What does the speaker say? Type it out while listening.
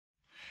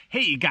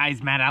Hey you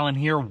guys, Matt Allen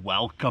here.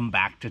 Welcome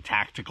back to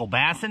Tactical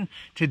Bassin.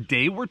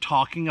 Today we're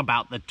talking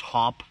about the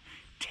top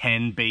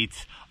 10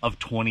 baits of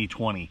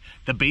 2020.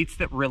 The baits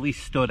that really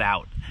stood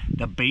out.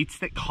 The baits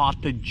that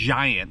caught the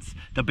giants.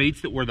 The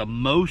baits that were the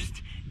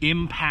most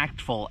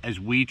impactful as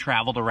we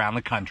traveled around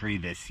the country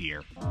this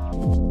year.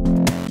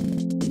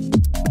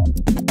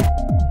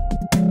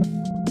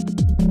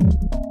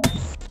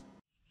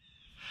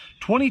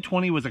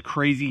 2020 was a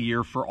crazy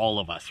year for all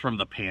of us, from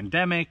the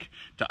pandemic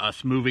to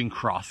us moving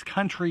cross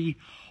country.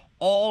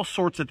 All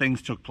sorts of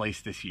things took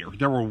place this year.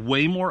 There were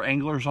way more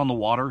anglers on the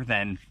water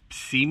than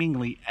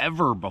seemingly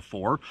ever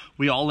before.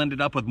 We all ended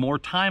up with more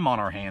time on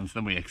our hands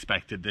than we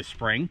expected this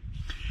spring.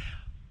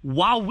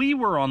 While we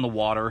were on the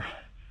water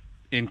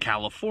in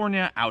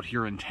California, out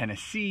here in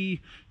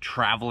Tennessee,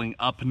 traveling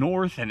up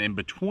north and in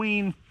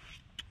between,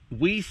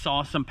 we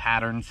saw some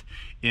patterns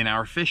in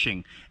our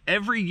fishing.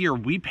 Every year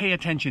we pay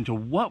attention to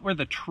what were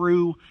the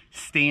true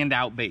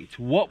standout baits.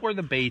 What were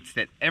the baits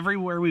that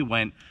everywhere we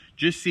went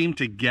just seemed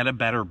to get a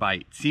better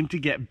bite, seemed to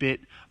get bit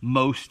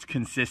most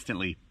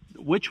consistently.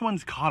 Which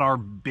ones caught our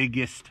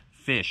biggest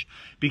fish?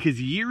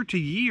 Because year to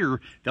year,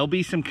 there'll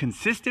be some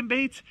consistent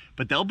baits,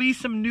 but there'll be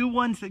some new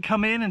ones that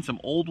come in and some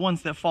old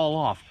ones that fall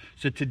off.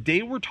 So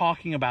today we're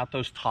talking about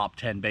those top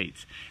 10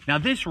 baits. Now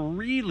this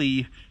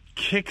really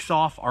kicks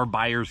off our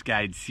buyer's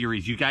guide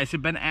series. You guys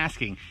have been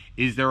asking,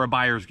 is there a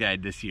buyer's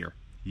guide this year?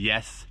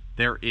 Yes,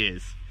 there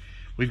is.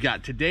 We've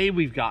got today,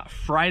 we've got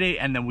Friday,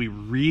 and then we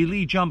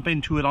really jump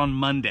into it on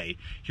Monday.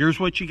 Here's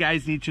what you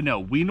guys need to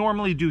know. We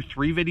normally do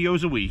 3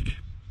 videos a week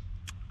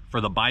for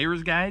the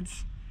buyer's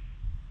guides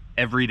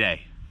every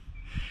day.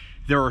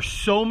 There are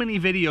so many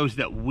videos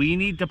that we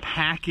need to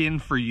pack in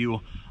for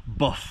you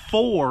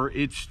before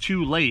it's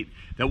too late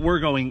that we're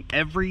going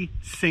every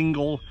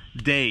single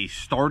day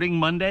starting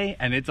Monday,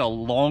 and it's a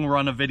long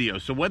run of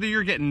videos. So whether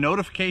you're getting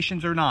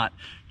notifications or not,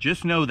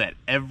 just know that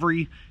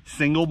every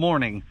single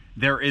morning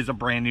there is a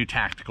brand new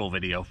tactical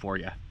video for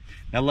you.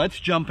 Now let's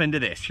jump into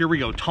this. Here we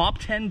go. Top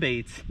 10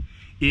 baits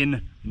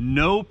in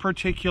no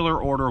particular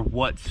order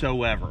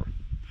whatsoever.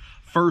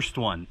 First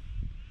one,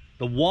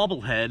 the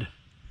Wobblehead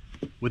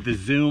with the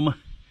Zoom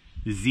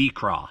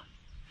Z-Craw.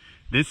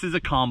 This is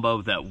a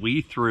combo that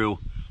we threw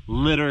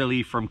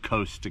literally from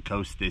coast to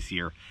coast this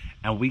year,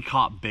 and we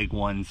caught big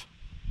ones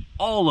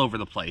all over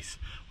the place.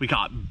 We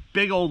caught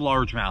big old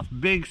largemouth,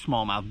 big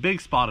smallmouth,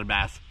 big spotted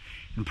bass.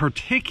 In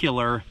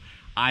particular,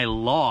 I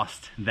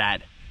lost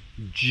that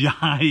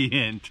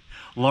giant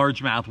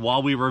largemouth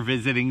while we were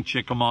visiting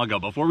Chickamauga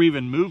before we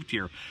even moved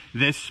here.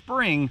 This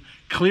spring,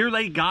 Clear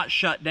Lake got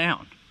shut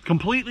down,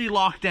 completely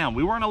locked down.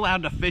 We weren't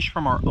allowed to fish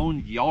from our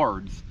own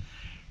yards.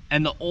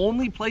 And the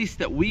only place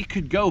that we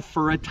could go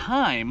for a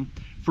time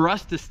for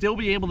us to still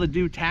be able to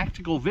do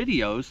tactical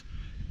videos,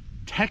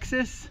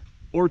 Texas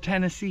or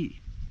Tennessee.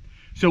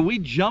 So we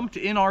jumped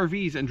in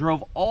RVs and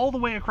drove all the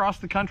way across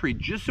the country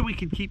just so we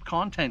could keep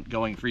content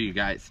going for you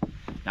guys.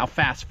 Now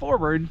fast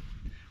forward,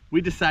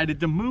 we decided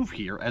to move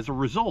here as a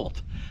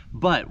result.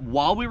 But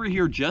while we were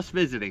here just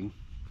visiting,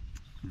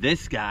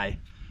 this guy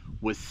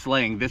was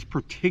slaying. This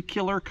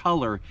particular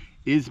color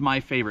is my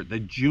favorite. The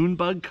June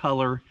bug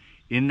color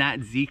in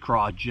that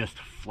Z-Craw just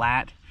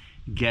flat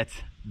gets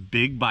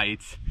big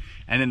bites.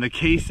 And in the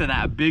case of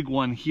that big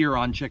one here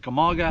on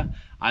Chickamauga,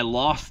 I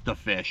lost the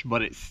fish,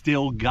 but it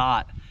still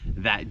got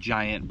that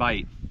giant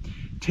bite.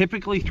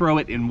 Typically throw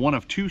it in one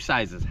of 2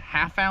 sizes,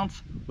 1/2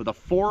 ounce with a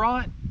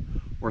 4/0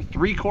 or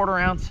 3/4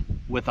 ounce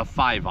with a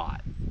 5/0.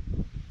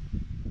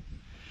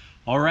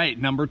 All right,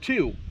 number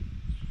 2,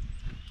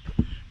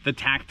 the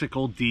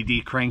Tactical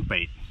DD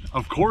crankbait.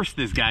 Of course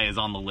this guy is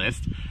on the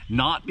list,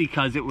 not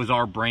because it was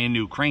our brand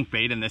new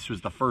crankbait and this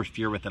was the first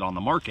year with it on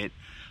the market,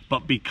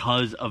 but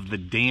because of the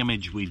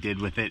damage we did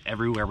with it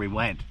everywhere we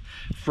went.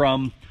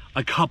 From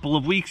a couple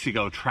of weeks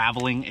ago,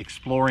 traveling,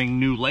 exploring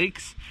new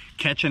lakes,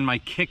 catching my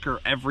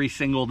kicker every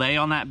single day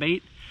on that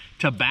bait,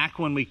 to back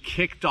when we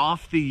kicked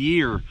off the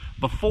year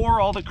before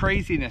all the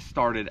craziness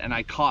started and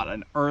I caught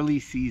an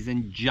early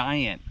season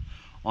giant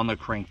on the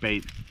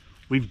crankbait.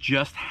 We've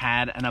just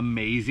had an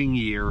amazing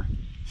year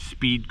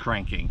speed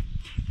cranking.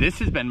 This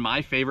has been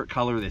my favorite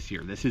color this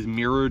year. This is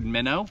Mirrored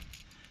Minnow.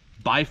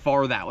 By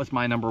far, that was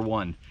my number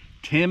 1.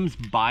 Tim's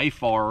by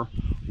far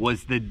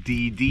was the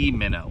DD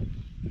Minnow.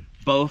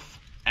 Both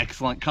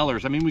excellent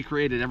colors. I mean, we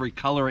created every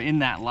color in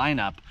that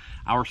lineup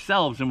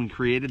ourselves and we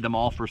created them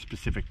all for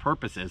specific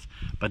purposes.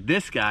 But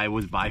this guy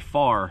was by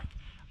far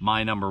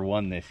my number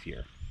 1 this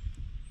year.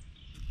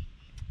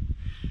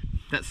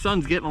 That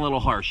sun's getting a little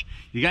harsh.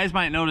 You guys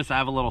might notice I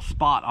have a little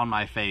spot on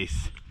my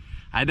face.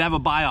 I had to have a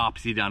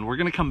biopsy done. We're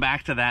gonna come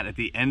back to that at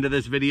the end of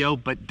this video,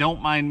 but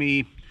don't mind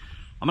me.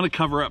 I'm gonna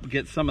cover up,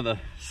 get some of the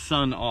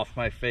sun off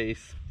my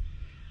face.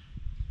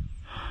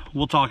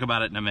 We'll talk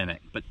about it in a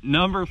minute. But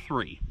number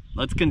 3,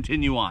 let's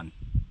continue on.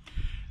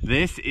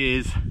 This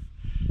is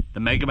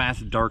the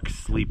Megabass Dark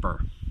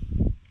Sleeper.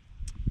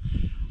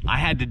 I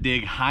had to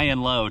dig high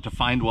and low to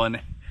find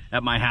one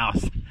at my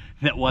house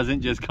that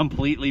wasn't just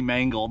completely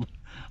mangled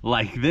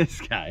like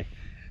this guy.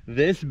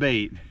 This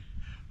bait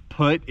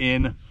put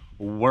in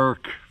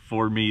work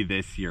for me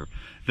this year.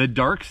 The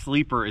Dark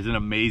Sleeper is an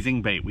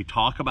amazing bait. We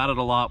talk about it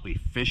a lot. We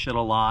fish it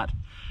a lot.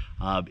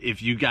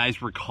 If you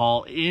guys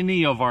recall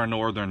any of our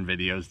northern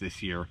videos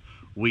this year,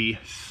 we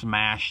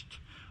smashed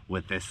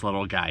with this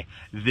little guy.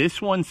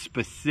 This one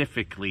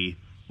specifically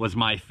was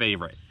my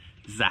favorite.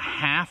 This is a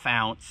 1/2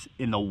 ounce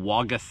in the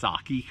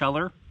Wagasaki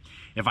color.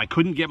 If I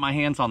couldn't get my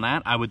hands on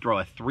that, I would throw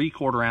a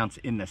 3/4 ounce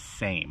in the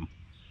same.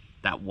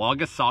 That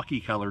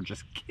Wagasaki color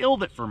just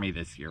killed it for me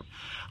this year.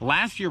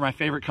 Last year, my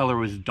favorite color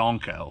was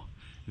Donko.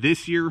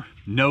 This year,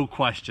 no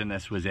question,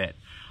 this was it.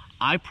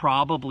 I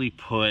probably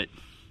put,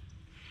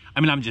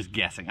 I'm just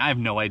guessing, I have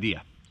no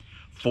idea,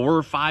 400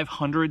 or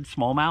 500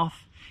 smallmouth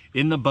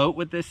in the boat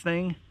with this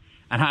thing.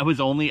 And I was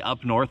only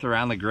up north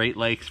around the Great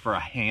Lakes for a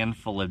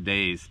handful of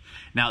days.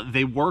 Now,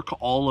 they work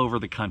all over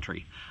the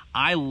country.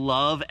 I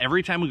love,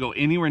 every time we go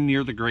anywhere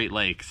near the Great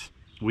Lakes,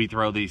 we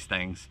throw these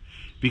things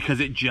because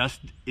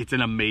it's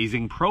an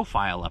amazing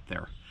profile up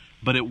there.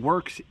 But it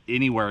works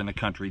anywhere in the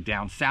country.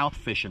 Down south,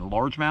 fishing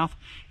largemouth.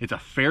 It's a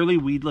fairly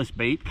weedless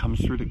bait,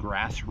 comes through the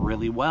grass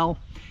really well.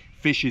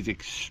 Fishes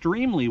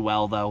extremely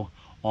well, though,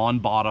 on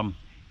bottom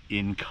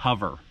in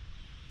cover.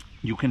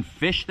 You can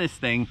fish this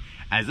thing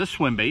as a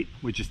swim bait,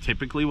 which is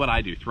typically what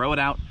I do. Throw it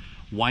out,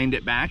 wind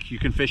it back. You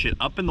can fish it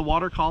up in the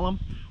water column,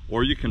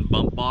 or you can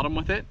bump bottom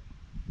with it.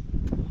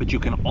 But you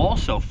can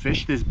also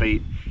fish this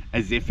bait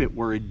as if it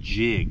were a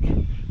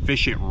jig.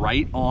 Fish it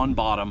right on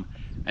bottom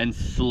and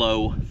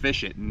slow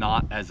fish it,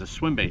 not as a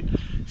swim bait.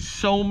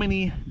 So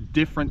many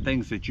different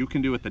things that you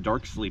can do with the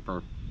Dark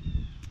Sleeper.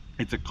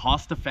 It's a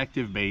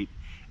cost-effective bait,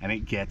 and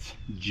it gets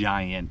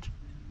giant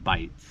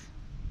bites.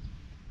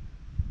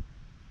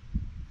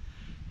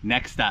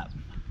 Next up,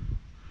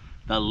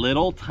 the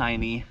little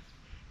tiny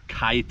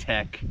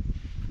Kitech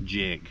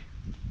jig.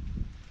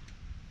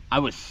 I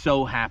was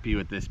so happy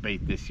with this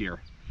bait this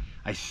year.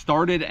 I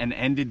started and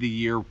ended the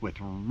year with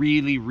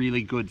really,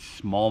 really good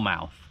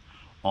smallmouth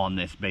on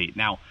this bait.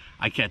 Now,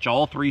 I catch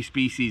all 3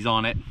 species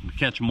on it,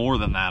 catch more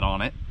than that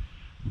on it,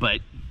 but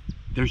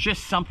there's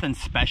just something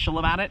special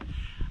about it.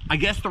 I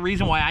guess the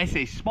reason why I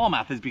say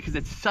smallmouth is because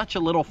it's such a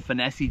little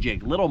finessey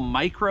jig, little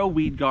micro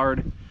weed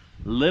guard,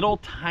 little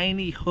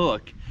tiny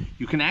hook.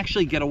 You can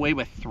actually get away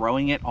with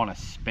throwing it on a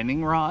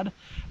spinning rod,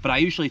 but I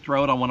usually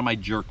throw it on one of my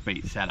jerk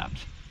bait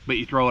setups. But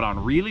you throw it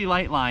on really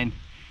light line,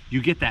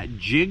 you get that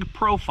jig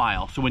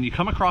profile. So when you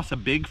come across a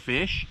big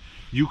fish,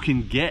 you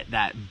can get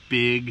that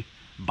big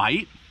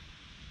bite.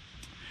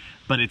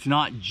 But it's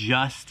not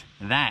just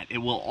that. It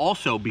will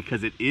also,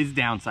 because it is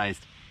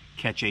downsized,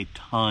 catch a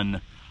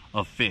ton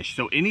of fish.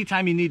 So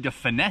anytime you need to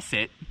finesse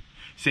it,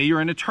 say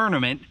you're in a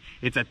tournament,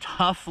 it's a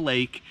tough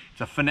lake,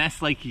 it's a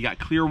finesse lake, you got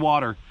clear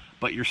water,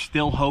 but you're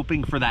still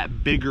hoping for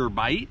that bigger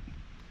bite,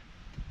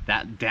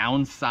 that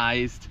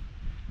downsized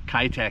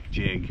Kitech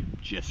jig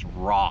just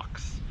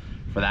rocks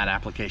for that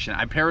application.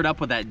 I pair it up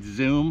with that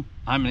Z-Man,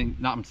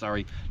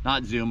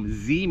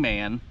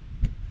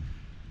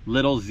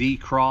 little Z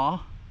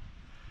craw.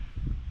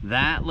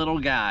 That little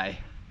guy,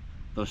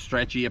 those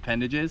stretchy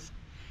appendages,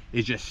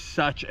 is just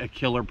such a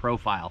killer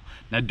profile.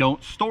 Now,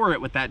 don't store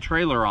it with that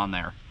trailer on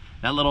there.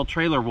 That little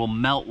trailer will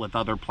melt with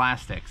other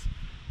plastics,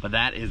 but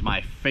that is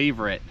my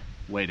favorite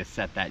way to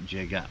set that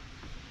jig up.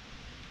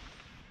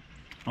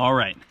 All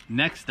right,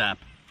 next up,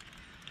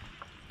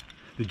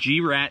 the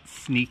G-Rat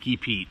Sneaky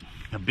Pete,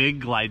 a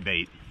big glide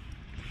bait.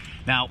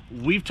 Now,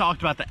 we've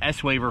talked about the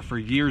S-Waver for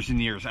years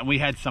and years, and we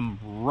had some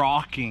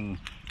rocking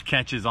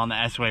catches on the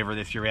S-Waver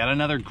this year. We had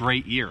another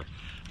great year,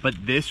 but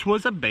this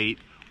was a bait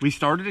we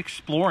started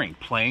exploring,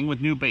 playing with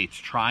new baits,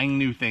 trying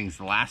new things.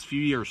 The last few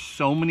years,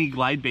 so many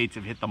glide baits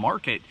have hit the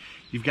market.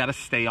 You've got to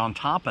stay on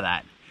top of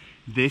that.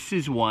 This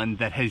is one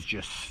that has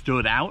just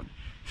stood out,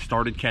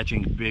 started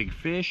catching big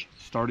fish,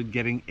 started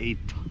getting a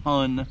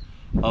ton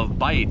of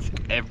bites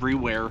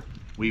everywhere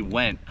we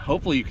went.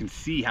 Hopefully you can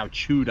see how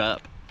chewed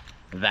up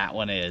that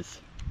one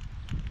is.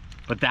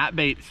 But that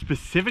bait,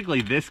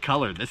 specifically this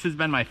color, this has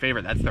been my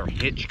favorite. That's their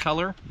hitch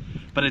color,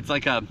 but it's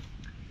like a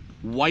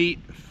white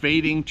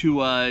fading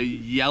to a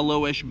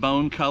yellowish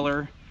bone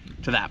color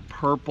to that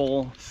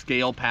purple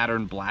scale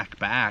pattern black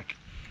back,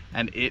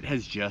 and it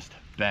has just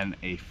been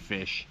a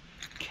fish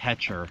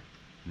catcher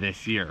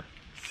this year.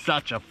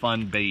 Such a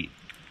fun bait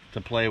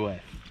to play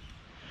with.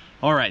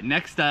 All right,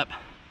 next up,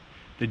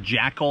 the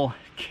Jackal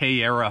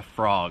K-Era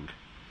frog.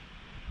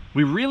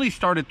 We really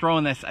started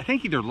throwing this, I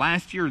think either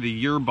last year or the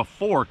year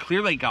before.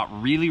 Clear Lake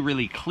got really,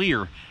 really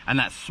clear, and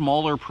that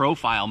smaller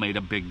profile made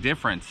a big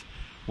difference.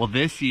 Well,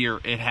 this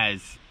year it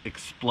has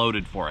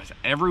exploded for us.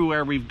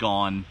 Everywhere we've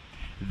gone,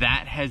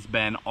 that has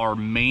been our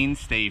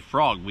mainstay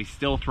frog. We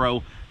still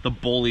throw the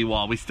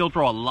bullywall, we still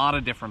throw a lot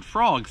of different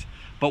frogs,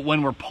 but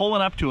when we're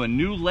pulling up to a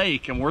new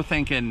lake and we're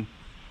thinking,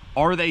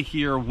 are they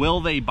here?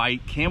 Will they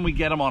bite? Can we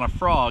get them on a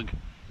frog?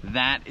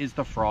 That is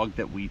the frog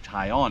that we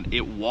tie on.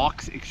 It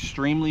walks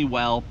extremely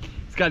well.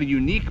 It's got a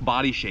unique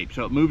body shape,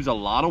 so it moves a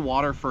lot of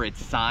water for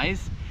its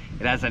size.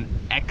 It has an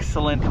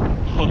excellent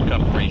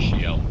hookup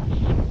ratio.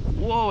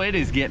 Whoa, it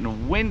is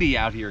getting windy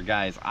out here,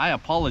 guys. I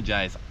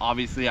apologize.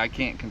 Obviously, I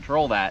can't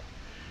control that.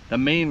 The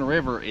main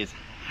river is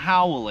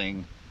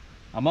howling.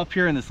 I'm up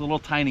here in this little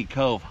tiny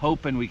cove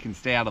hoping we can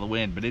stay out of the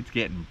wind, but it's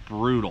getting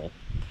brutal.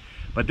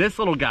 But this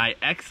little guy,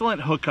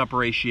 excellent hookup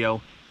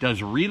ratio,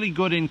 does really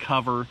good in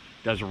cover,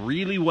 does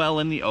really well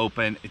in the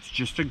open. It's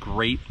just a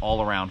great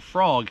all-around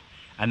frog,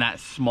 and that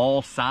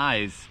small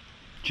size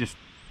just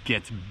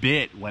gets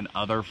bit when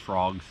other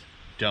frogs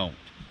don't.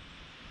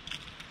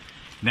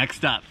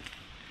 Next up,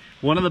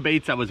 one of the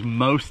baits I was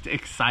most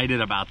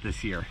excited about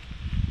this year,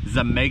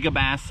 the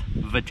Megabass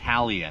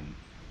Battalion.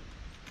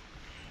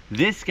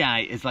 This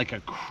guy is like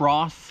a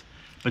cross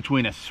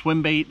between a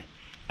swim bait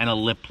and a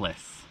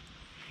lipless.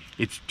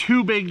 It's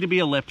too big to be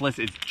a lipless,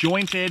 it's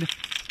jointed,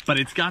 but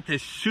it's got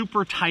this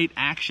super tight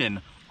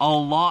action, a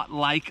lot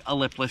like a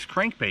lipless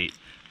crankbait,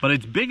 but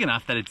it's big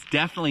enough that it's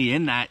definitely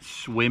in that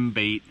swim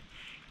bait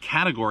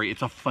category.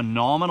 It's a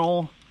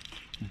phenomenal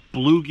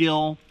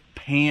bluegill,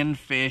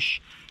 panfish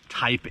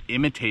type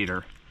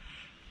imitator.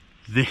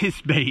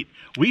 This bait,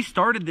 we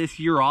started this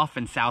year off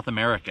in South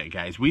America,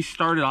 guys. We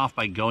started off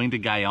by going to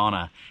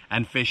Guyana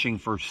and fishing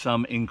for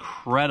some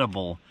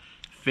incredible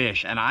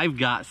fish. And I've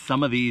got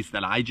some of these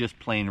that I just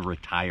plain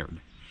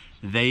retired.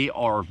 They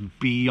are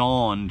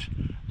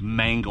beyond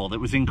mangled. It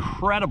was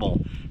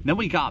incredible. Then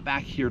we got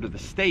back here to the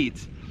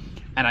States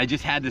and I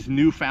just had this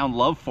newfound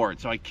love for it.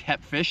 So I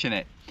kept fishing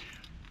it.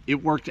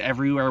 It worked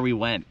everywhere we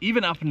went.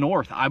 Even up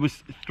north, I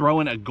was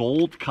throwing a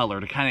gold color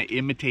to kind of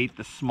imitate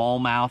the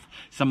smallmouth,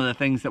 some of the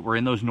things that were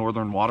in those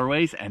northern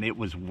waterways, and it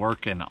was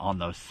working on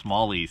those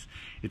smallies.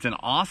 It's an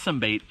awesome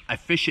bait. I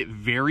fish it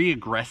very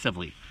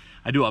aggressively.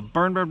 I do a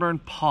burn, burn, burn,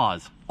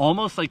 pause,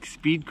 almost like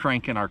speed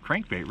cranking our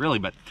crankbait, really,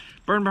 but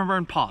burn, burn,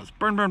 burn, pause,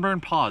 burn, burn, burn,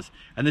 pause.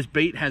 And this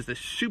bait has this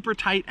super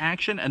tight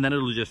action, and then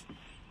it'll just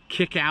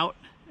kick out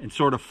and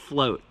sort of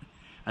float,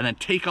 and then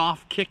take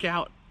off, kick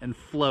out, and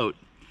float.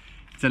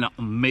 It's an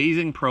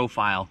amazing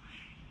profile.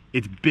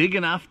 It's big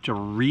enough to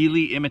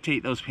really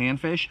imitate those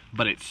panfish,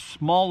 but it's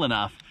small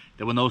enough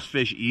that when those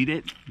fish eat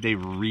it, they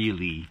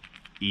really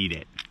eat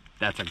it.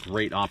 That's a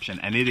great option,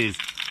 and it is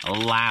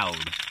loud.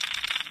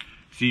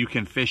 So you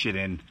can fish it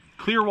in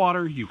clear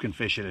water, you can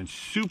fish it in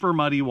super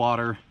muddy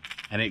water,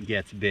 and it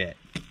gets bit.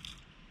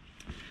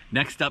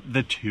 Next up,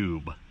 the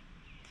tube.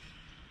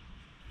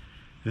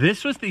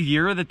 This was the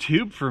year of the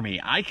tube for me.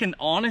 I can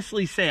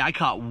honestly say I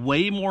caught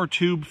way more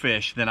tube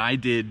fish than I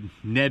did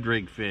Ned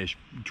rig fish,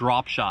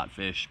 drop shot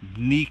fish,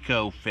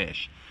 Nico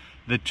fish.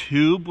 The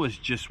tube was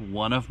just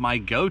one of my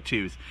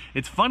go-tos.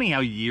 It's funny how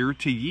year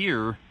to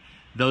year,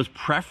 those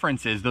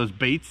preferences, those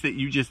baits that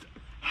you just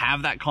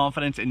have that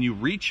confidence and you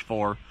reach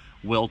for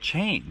will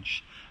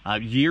change.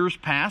 Years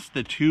past,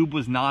 the tube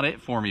was not it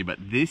for me, but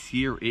this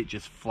year it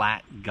just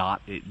flat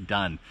got it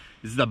done.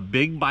 This is a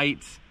Big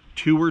Bites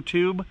tour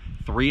tube,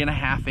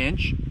 3.5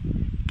 inch.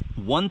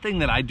 One thing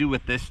that I do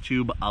with this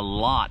tube a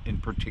lot in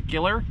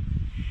particular,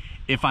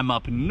 if I'm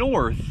up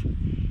north,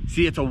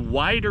 see, it's a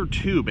wider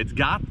tube. It's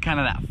got kind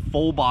of that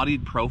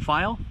full-bodied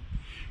profile.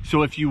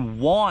 So if you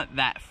want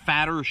that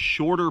fatter,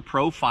 shorter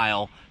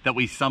profile that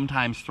we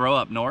sometimes throw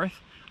up north,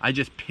 I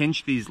just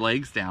pinch these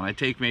legs down. I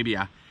take maybe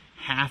a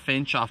 1/2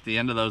 inch off the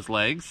end of those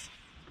legs,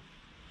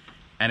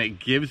 and it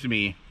gives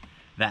me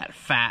that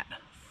fat,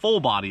 full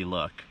body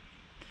look.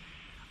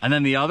 And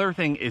then the other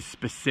thing is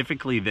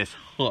specifically this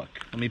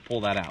hook. Let me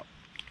pull that out.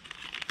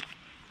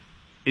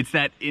 It's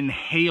that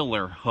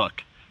inhaler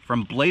hook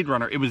from Blade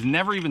Runner. It was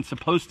never even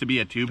supposed to be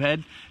a tube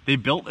head. They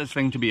built this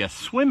thing to be a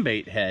swim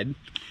bait head,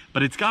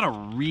 but it's got a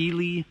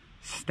really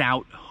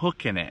stout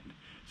hook in it.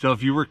 So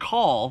if you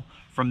recall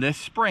from this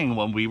spring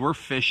when we were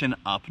fishing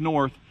up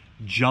north,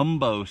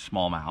 jumbo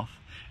smallmouth.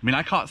 I mean,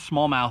 I caught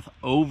smallmouth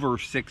over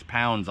 6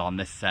 pounds on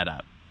this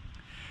setup.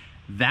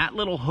 That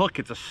little hook,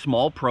 it's a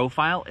small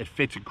profile. It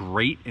fits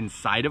great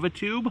inside of a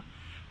tube,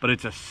 but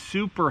it's a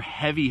super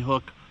heavy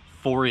hook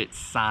for its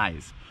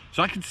size.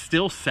 So I could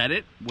still set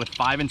it with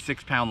 5 and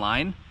 6 pound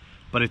line,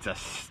 but it's a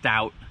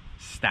stout,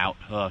 stout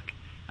hook.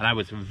 And I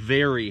was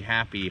very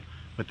happy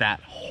with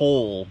that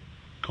whole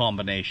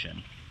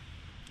combination.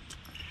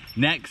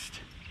 Next,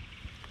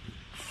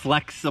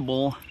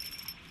 flexible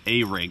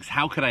A-rigs.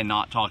 How could I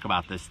not talk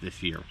about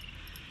this year?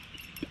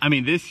 I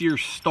mean, this year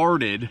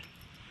started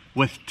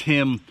with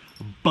Tim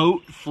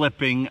boat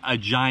flipping a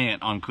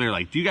giant on Clear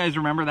Lake. Do you guys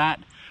remember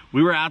that?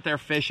 We were out there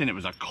fishing. It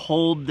was a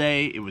cold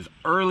day. It was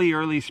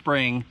early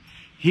spring.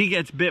 He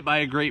gets bit by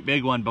a great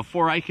big one.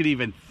 Before I could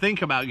even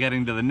think about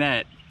getting to the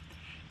net,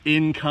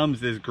 in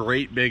comes this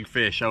great big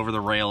fish over the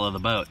rail of the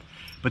boat.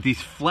 But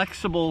these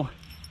flexible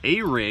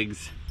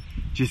A-rigs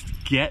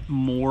just get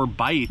more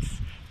bites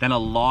than a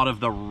lot of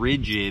the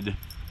rigid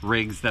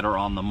rigs that are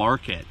on the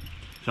market.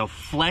 So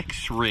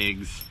flex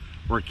rigs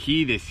were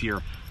key this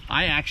year.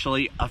 I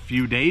actually, a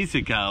few days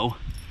ago,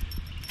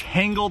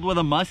 tangled with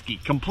a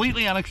muskie,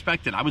 completely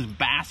unexpected. I was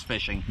bass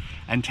fishing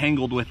and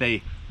tangled with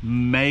a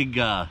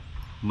mega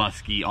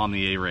muskie on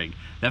the A-rig.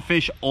 That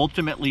fish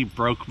ultimately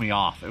broke me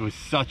off. It was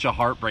such a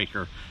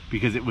heartbreaker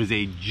because it was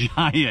a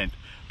giant.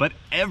 But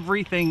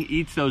everything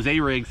eats those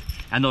A-rigs,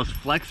 and those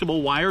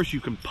flexible wires, you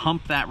can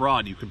pump that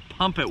rod. You can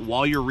pump it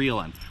while you're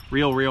reeling.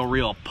 Reel, reel,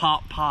 reel,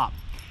 pop, pop.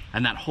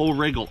 and that whole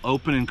rig will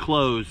open and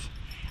close,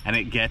 and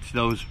it gets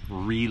those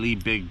really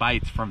big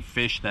bites from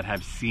fish that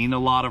have seen a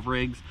lot of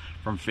rigs,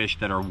 from fish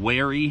that are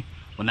wary.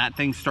 When that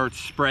thing starts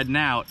spreading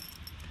out,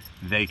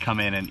 they come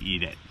in and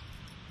eat it.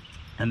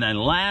 And then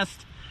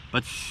last,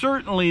 but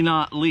certainly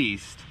not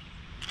least,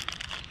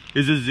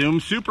 is a Zoom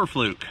Super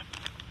Fluke.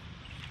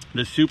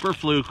 The Super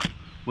Fluke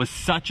was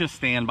such a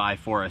standby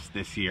for us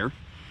this year.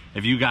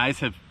 If you guys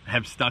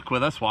have stuck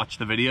with us, watched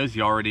the videos,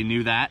 you already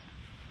knew that.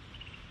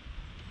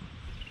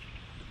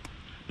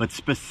 But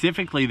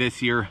specifically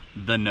this year,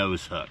 the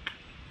nose hook.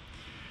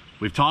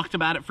 We've talked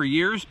about it for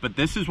years, but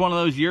this is one of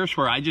those years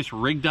where I just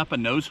rigged up a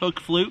nose hook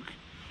fluke.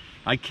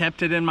 I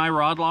kept it in my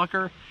rod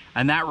locker,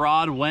 and that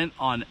rod went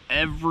on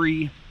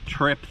every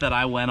trip that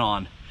I went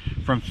on.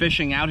 From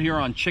fishing out here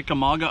on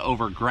Chickamauga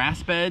over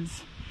grass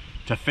beds,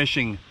 to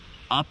fishing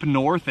up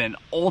north in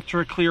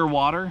ultra clear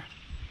water,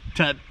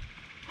 to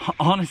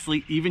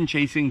honestly even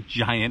chasing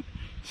giant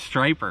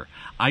striper.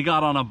 I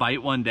got on a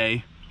bite one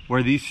day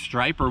where these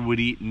striper would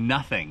eat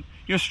nothing.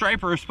 You know,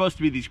 striper are supposed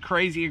to be these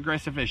crazy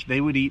aggressive fish. They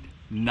would eat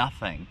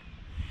nothing.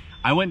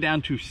 I went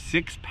down to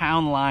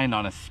 6-pound line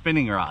on a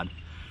spinning rod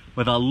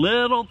with a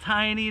little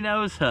tiny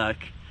nose hook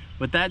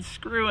with that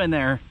screw in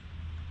there,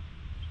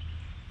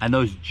 and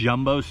those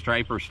jumbo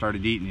stripers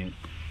started eating it.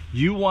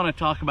 You want to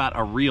talk about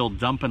a real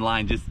dumping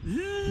line, just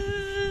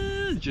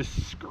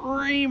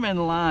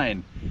screaming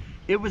line.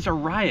 It was a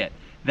riot.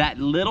 That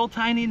little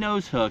tiny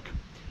nose hook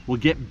will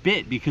get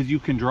bit because you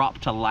can drop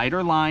to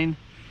lighter line.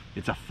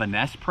 It's a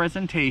finesse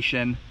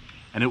presentation,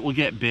 and it will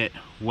get bit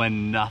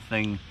when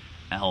nothing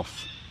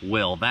else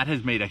will. That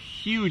has made a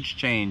huge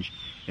change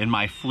in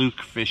my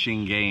fluke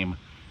fishing game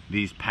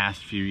these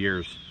past few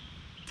years.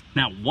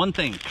 Now, one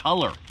thing,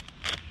 color.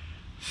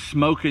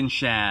 Smoking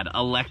shad,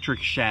 electric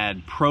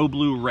shad, pro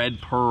blue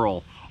red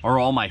pearl are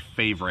all my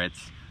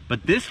favorites.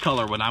 But this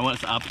color, when I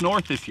was up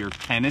north this year,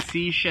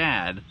 Tennessee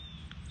shad,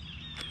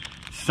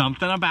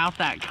 something about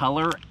that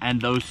color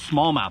and those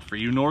smallmouth, for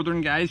you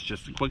northern guys,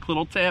 just a quick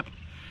little tip,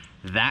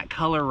 that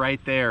color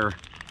right there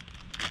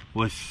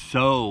was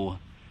so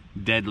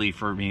deadly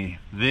for me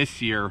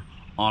this year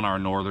on our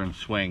northern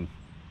swing.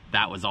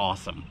 That was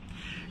awesome.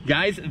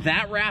 Guys,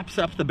 that wraps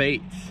up the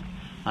baits.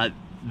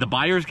 The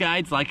buyer's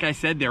guides, like I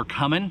said, they're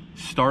coming.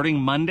 Starting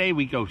Monday,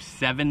 we go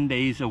 7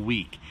 days a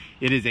week.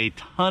 It is a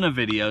ton of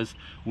videos.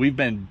 We've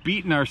been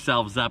beating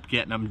ourselves up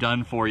getting them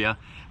done for you,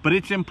 but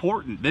it's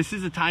important. This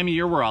is a time of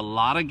year where a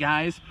lot of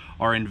guys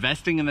are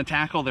investing in the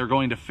tackle they're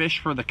going to fish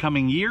for the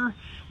coming year.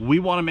 We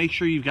want to make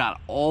sure you've got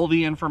all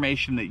the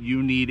information that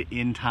you need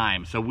in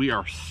time. So we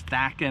are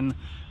stacking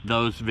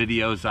those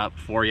videos up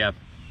for you.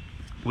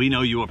 We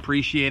know you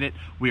appreciate it.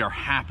 We are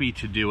happy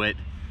to do it.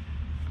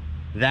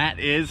 That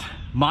is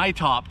my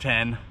top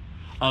 10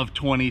 of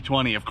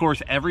 2020. Of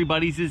course,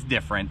 everybody's is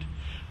different,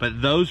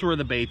 but those were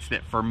the baits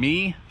that for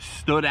me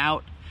stood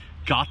out,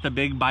 got the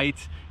big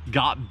bites,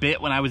 got bit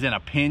when I was in a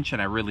pinch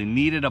and I really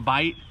needed a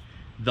bite.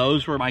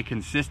 Those were my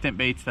consistent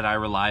baits that I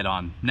relied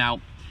on.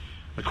 Now,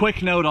 a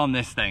quick note on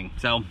this thing.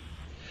 So,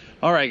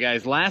 all right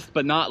guys, last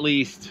but not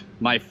least,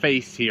 my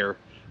face here.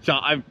 So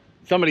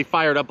somebody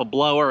fired up a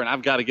blower and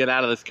I've got to get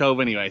out of this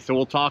cove anyway, so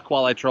we'll talk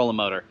while I troll a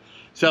motor.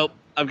 So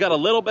I've got a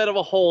little bit of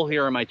a hole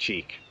here in my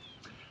cheek.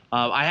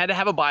 I had to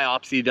have a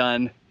biopsy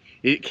done.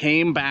 It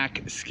came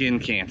back skin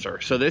cancer.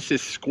 So this is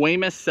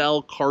squamous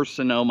cell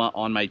carcinoma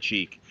on my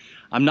cheek.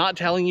 I'm not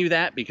telling you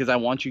that because I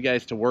want you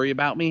guys to worry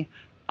about me.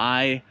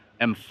 I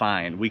am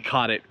fine. We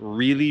caught it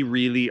really,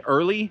 really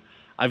early.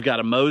 I've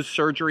got a Mohs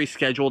surgery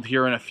scheduled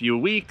here in a few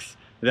weeks.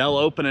 They'll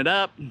open it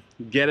up,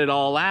 get it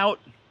all out.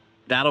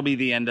 That'll be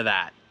the end of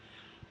that.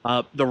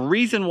 The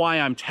reason why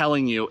I'm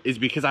telling you is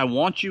because I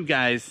want you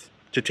guys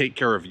to take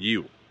care of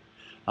you.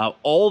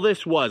 All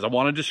this was, I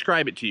want to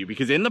describe it to you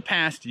because in the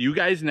past, you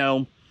guys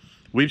know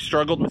we've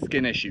struggled with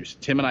skin issues.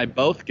 Tim and I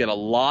both get a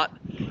lot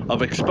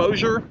of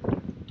exposure.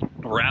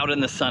 We're out in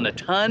the sun a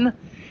ton.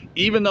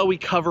 Even though we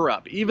cover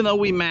up, even though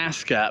we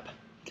mask up,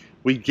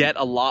 we get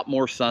a lot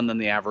more sun than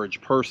the average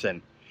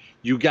person.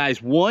 You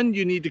guys, 1,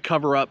 you need to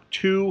cover up.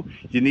 2,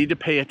 you need to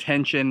pay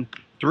attention.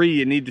 3,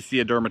 you need to see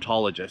a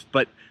dermatologist.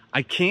 But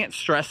I can't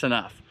stress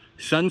enough.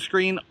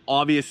 Sunscreen,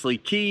 obviously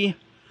key,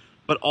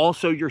 but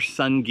also your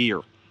sun gear.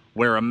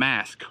 Wear a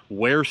mask,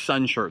 wear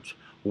sun shirts,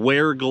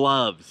 wear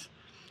gloves.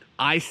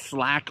 I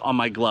slack on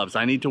my gloves.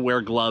 I need to wear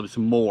gloves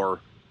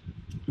more.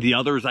 The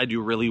others I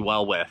do really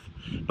well with.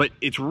 But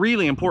it's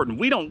really important.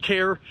 We don't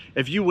care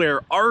if you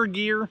wear our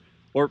gear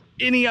or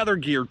any other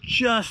gear,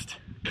 just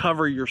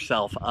cover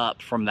yourself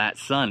up from that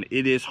sun.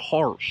 It is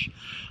harsh.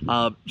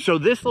 So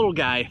this little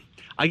guy,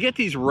 I get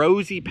these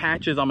rosy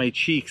patches on my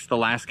cheeks the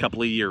last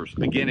couple of years.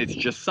 Again, it's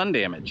just sun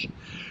damage.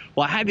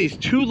 Well, I had these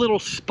 2 little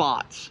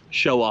spots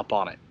show up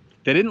on it.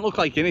 They didn't look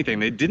like anything.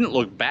 They didn't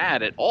look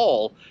bad at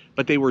all,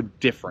 but they were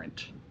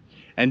different.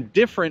 And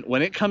different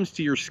when it comes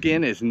to your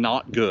skin is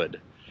not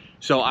good.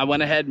 So I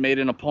went ahead and made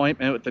an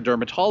appointment with the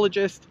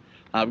dermatologist,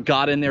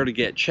 got in there to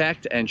get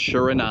checked, and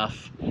sure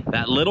enough,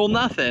 that little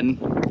nothing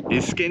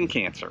is skin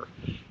cancer.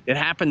 It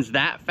happens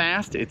that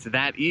fast, it's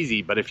that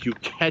easy, but if you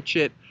catch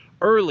it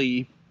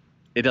early,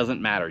 It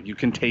doesn't matter. You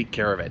can take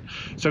care of it.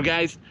 So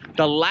guys,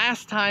 the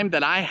last time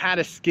that I had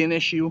a skin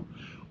issue,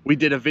 we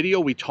did a video,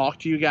 we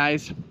talked to you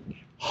guys.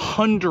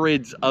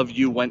 Hundreds of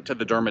you went to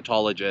the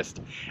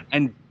dermatologist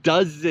and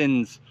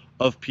dozens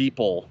of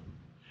people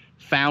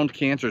found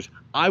cancers.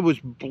 I was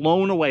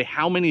blown away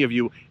how many of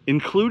you,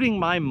 including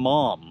my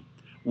mom,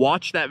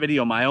 watched that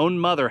video. My own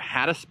mother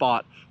had a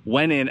spot,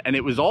 went in, and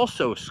it was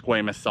also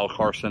squamous cell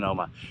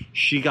carcinoma.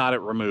 She got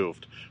it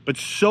removed. But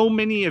so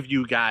many of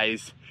you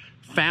guys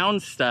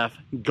found stuff,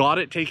 got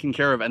it taken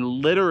care of, and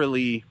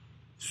literally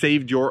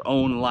saved your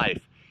own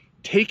life.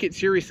 Take it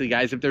seriously,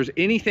 guys. If there's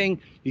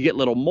anything, you get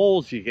little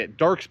moles, you get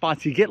dark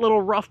spots, you get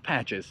little rough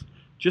patches,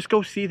 just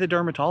go see the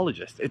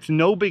dermatologist. It's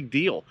no big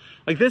deal.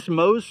 Like this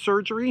Mohs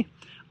surgery,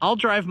 I'll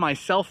drive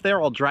myself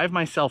there, I'll drive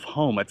myself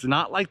home. It's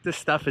not like this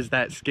stuff is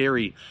that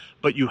scary,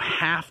 but you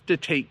have to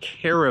take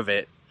care of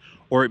it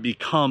or it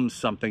becomes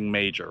something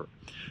major.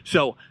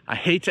 So I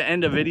hate to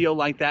end a video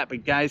like that,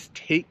 but guys,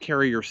 take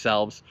care of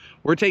yourselves.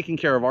 We're taking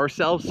care of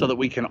ourselves so that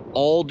we can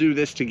all do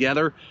this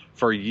together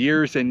for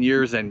years and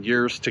years and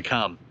years to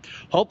come.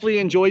 Hopefully you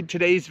enjoyed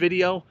today's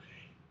video.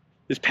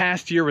 This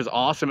past year was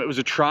awesome. It was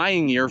a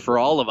trying year for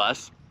all of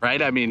us,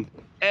 right? I mean,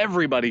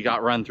 everybody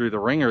got run through the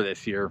ringer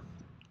this year,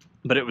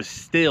 but it was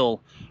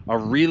still a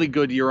really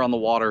good year on the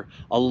water.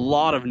 A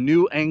lot of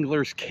new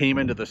anglers came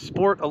into the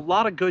sport. A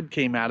lot of good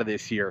came out of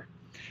this year.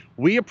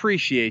 We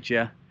appreciate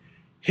you.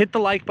 Hit the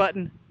like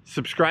button,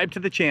 subscribe to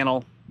the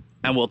channel,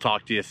 and we'll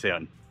talk to you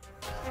soon.